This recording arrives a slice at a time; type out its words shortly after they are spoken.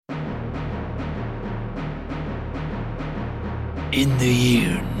In the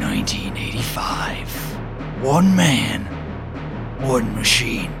year 1985, one man, one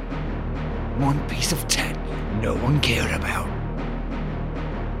machine, one piece of tech no one cared about.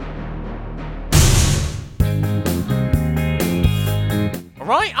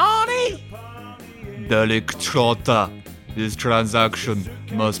 Right, Arnie? Delic Trotter, this transaction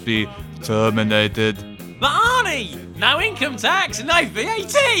must be terminated. But Arnie, no income tax, no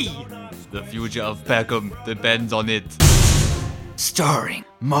VAT! The future of Peckham depends on it. Starring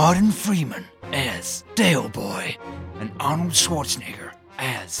Martin Freeman as Dale Boy and Arnold Schwarzenegger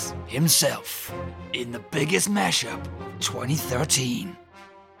as himself in the biggest mashup of 2013.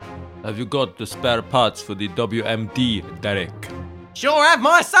 Have you got the spare parts for the WMD, Derek? Sure have,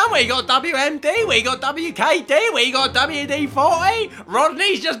 my son. We got WMD, we got WKD, we got WD-40.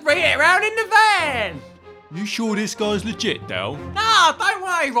 Rodney's just bringing it around in the van. You sure this guy's legit, Dale? Nah, don't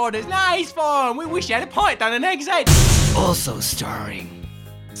worry, Rodders. Nah, he's fine. We wish he had a pint down an egg's head. Also starring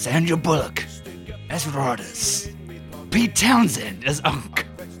Sandra Bullock as Rodders, Pete Townsend as Unk,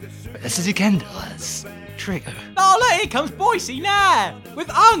 Felicity Kendall as Trigger. Oh, look, here comes Boise now, with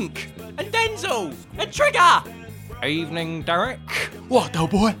Unk, and Denzel, and Trigger. Evening, Derek. What, Del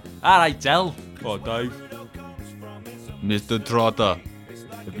Boy? Alright, Del. Oh, Dave. Mr. Trotter,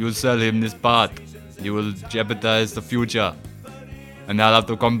 if you sell him this part, you will jeopardize the future. And I'll have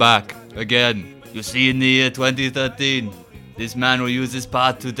to come back again. You see, in the year 2013, this man will use this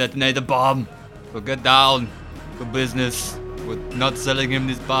part to detonate a bomb. So get down to business with not selling him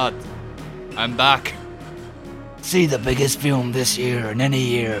this part. I'm back. See the biggest film this year and any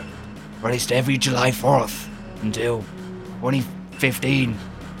year, released every July 4th until 2015.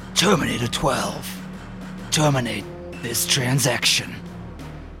 Terminator 12. Terminate this transaction.